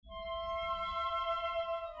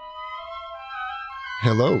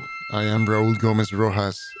Hello, I am Raul Gomez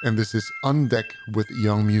Rojas, and this is On Deck with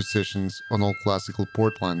Young Musicians on All Classical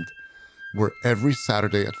Portland, where every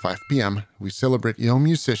Saturday at 5 p.m. we celebrate young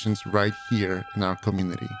musicians right here in our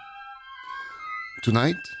community.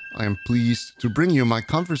 Tonight, I am pleased to bring you my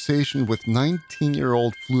conversation with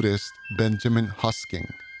 19-year-old flutist Benjamin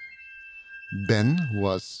Hosking. Ben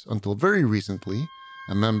was, until very recently,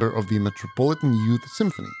 a member of the Metropolitan Youth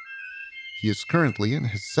Symphony. He is currently in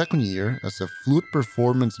his second year as a flute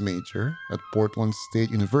performance major at Portland State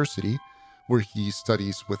University, where he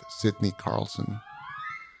studies with Sidney Carlson.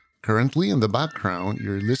 Currently in the background,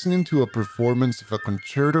 you're listening to a performance of a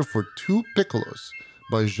concerto for two piccolos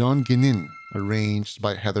by Jean Guénin, arranged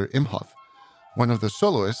by Heather Imhoff. One of the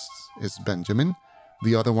soloists is Benjamin,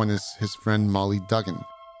 the other one is his friend Molly Duggan.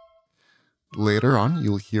 Later on,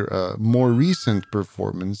 you'll hear a more recent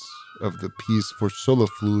performance of the piece for solo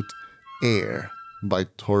flute Air by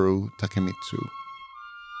Toru Takemitsu.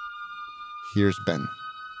 Here's Ben.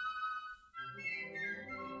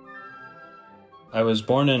 I was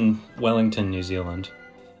born in Wellington, New Zealand,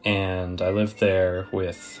 and I lived there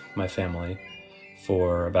with my family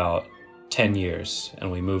for about 10 years,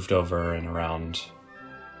 and we moved over in around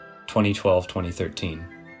 2012, 2013,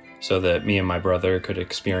 so that me and my brother could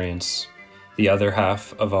experience the other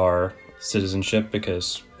half of our citizenship,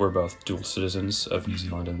 because we're both dual citizens of New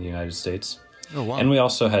Zealand and the United States. Oh, wow. And we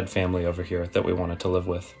also had family over here that we wanted to live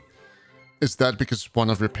with. Is that because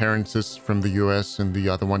one of your parents is from the US and the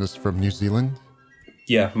other one is from New Zealand?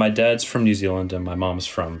 Yeah, my dad's from New Zealand and my mom's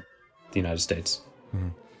from the United States. Mm-hmm.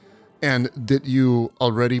 And did you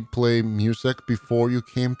already play music before you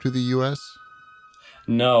came to the US?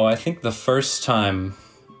 No, I think the first time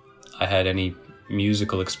I had any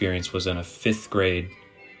musical experience was in a 5th grade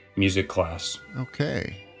music class.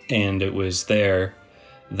 Okay. And it was there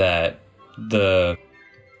that the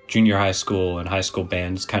junior high school and high school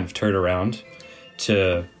bands kind of turned around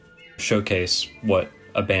to showcase what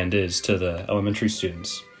a band is to the elementary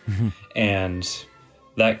students. Mm-hmm. And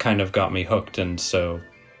that kind of got me hooked. And so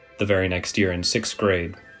the very next year in 6th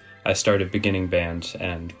grade, I started beginning band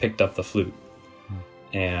and picked up the flute.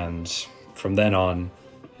 Mm-hmm. And from then on,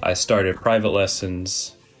 I started private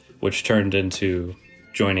lessons, which turned into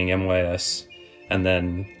joining MYS, and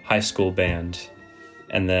then high school band,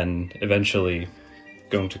 and then eventually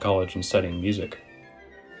going to college and studying music.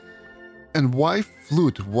 And why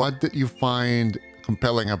flute? What did you find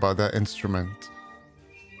compelling about that instrument?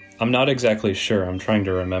 I'm not exactly sure. I'm trying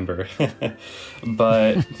to remember.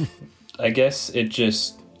 But I guess it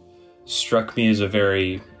just struck me as a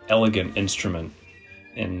very elegant instrument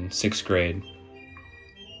in 6th grade.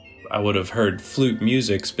 I would have heard flute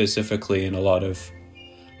music specifically in a lot of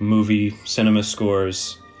movie cinema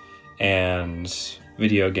scores and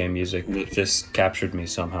video game music that just captured me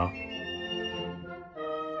somehow.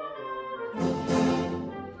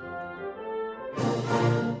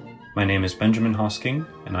 My name is Benjamin Hosking,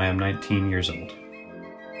 and I am 19 years old.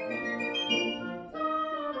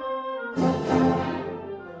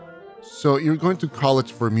 So you're going to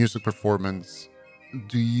college for music performance.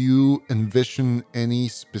 Do you envision any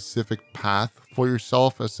specific path for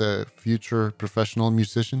yourself as a future professional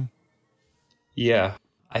musician? Yeah,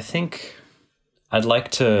 I think I'd like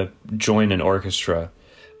to join an orchestra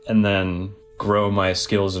and then grow my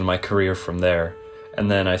skills and my career from there. And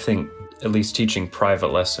then I think at least teaching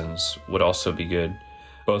private lessons would also be good,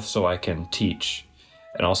 both so I can teach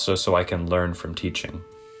and also so I can learn from teaching.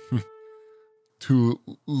 To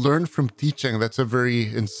learn from teaching, that's a very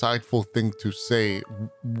insightful thing to say.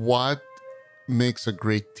 What makes a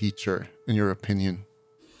great teacher, in your opinion?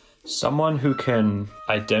 Someone who can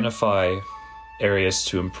identify areas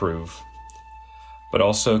to improve, but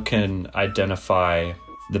also can identify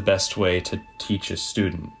the best way to teach a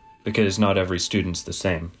student, because not every student's the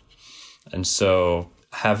same. And so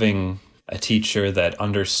having a teacher that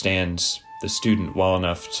understands the student well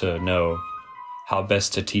enough to know how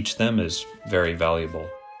best to teach them is very valuable.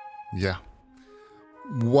 Yeah.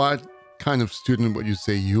 What kind of student would you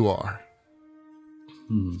say you are?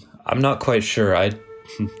 I'm not quite sure. I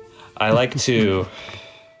like to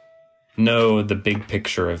know the big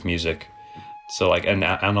picture of music. So like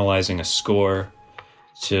analyzing a score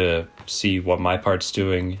to see what my part's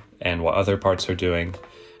doing and what other parts are doing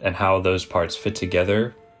and how those parts fit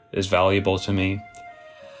together is valuable to me.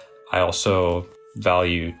 I also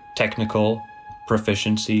value technical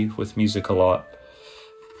proficiency with music a lot.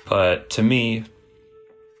 But to me,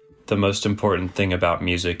 the most important thing about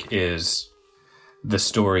music is the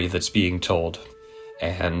story that's being told.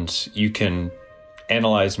 And you can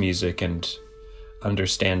analyze music and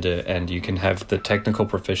understand it, and you can have the technical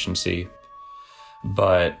proficiency.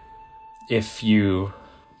 But if you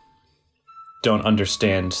don't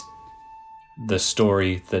understand the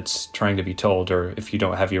story that's trying to be told, or if you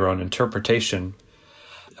don't have your own interpretation,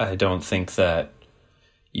 I don't think that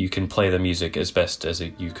you can play the music as best as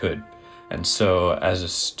you could. And so as a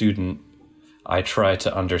student, I try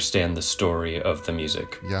to understand the story of the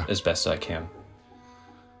music as best I can.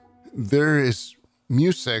 There is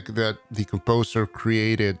music that the composer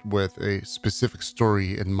created with a specific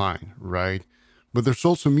story in mind, right? But there's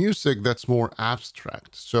also music that's more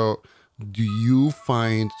abstract. So do you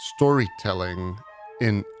find storytelling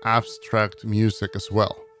in abstract music as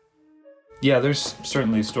well? Yeah, there's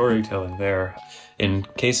certainly storytelling there. In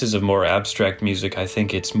cases of more abstract music, I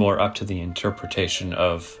think it's more up to the interpretation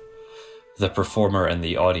of the performer and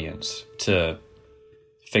the audience to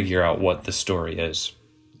figure out what the story is.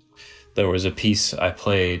 There was a piece I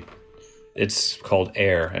played, it's called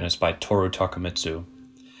Air, and it's by Toru Takemitsu.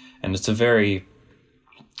 And it's a very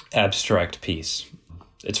abstract piece.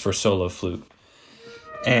 It's for solo flute.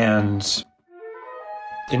 And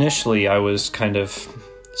initially I was kind of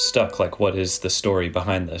stuck, like, what is the story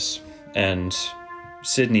behind this? And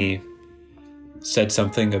Sydney said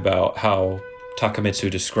something about how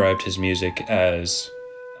Takemitsu described his music as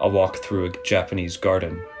a walk through a Japanese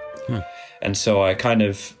garden. And so I kind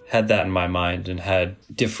of had that in my mind and had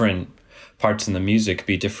different parts in the music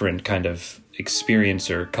be different kind of experience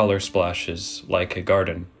or color splashes like a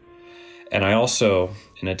garden. And I also,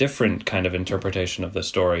 in a different kind of interpretation of the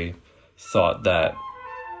story, thought that,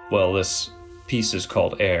 well, this piece is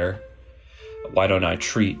called Air. Why don't I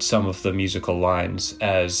treat some of the musical lines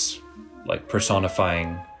as like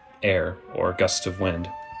personifying air or gusts of wind?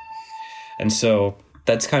 And so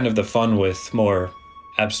that's kind of the fun with more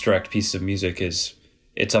abstract pieces of music, is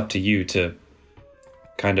it's up to you to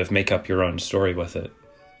kind of make up your own story with it.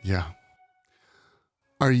 Yeah.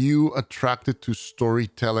 Are you attracted to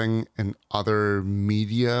storytelling in other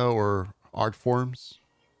media or art forms?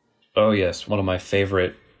 Oh, yes. One of my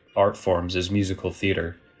favorite art forms is musical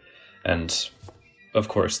theater. And of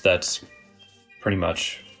course, that's pretty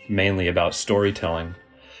much mainly about storytelling.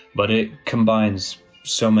 But it combines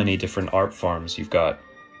so many different art forms. You've got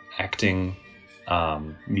acting,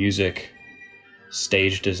 music,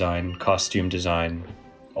 stage design, costume design,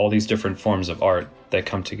 all these different forms of art that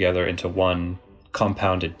come together into one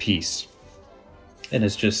compounded piece. And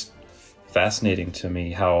it's just fascinating to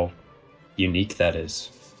me how unique that is.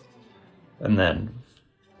 And then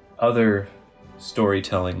other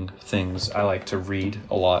storytelling things, I like to read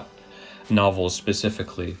a lot, novels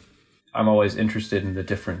specifically. I'm always interested in the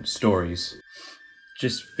different stories,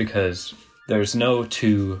 just because there's no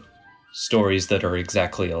two stories that are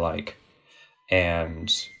exactly alike,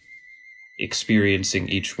 and experiencing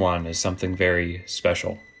each one is something very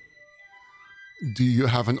special. Do you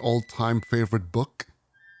have an all-time favorite book?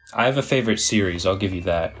 I have a favorite series, I'll give you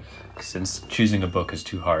that, since choosing a book is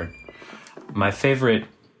too hard. My favorite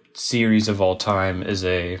series of all time is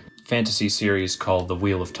a fantasy series called The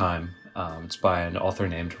Wheel of Time. It's by an author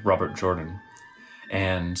named Robert Jordan.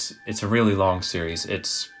 And it's a really long series.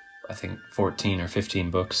 It's, I think, 14 or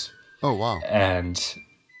 15 books. Oh, wow. And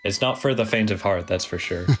it's not for the faint of heart, that's for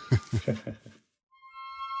sure.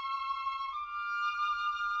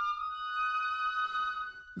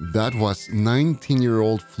 That was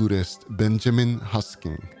 19-year-old flutist Benjamin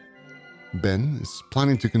Husking. Ben is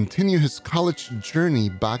planning to continue his college journey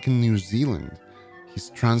back in New Zealand. He's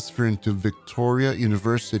transferring to Victoria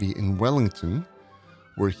University in Wellington,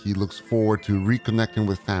 where he looks forward to reconnecting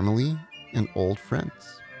with family and old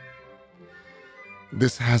friends.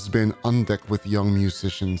 This has been On Deck with Young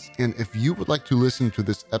Musicians, and if you would like to listen to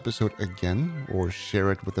this episode again or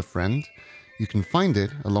share it with a friend, you can find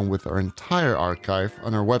it along with our entire archive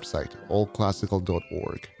on our website,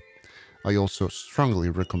 allclassical.org. I also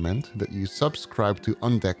strongly recommend that you subscribe to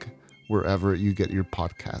On Deck wherever you get your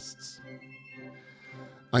podcasts.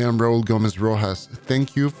 I am Raul Gomez Rojas.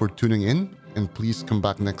 Thank you for tuning in, and please come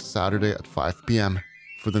back next Saturday at 5 p.m.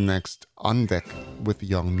 for the next On Deck with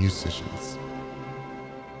Young Musicians.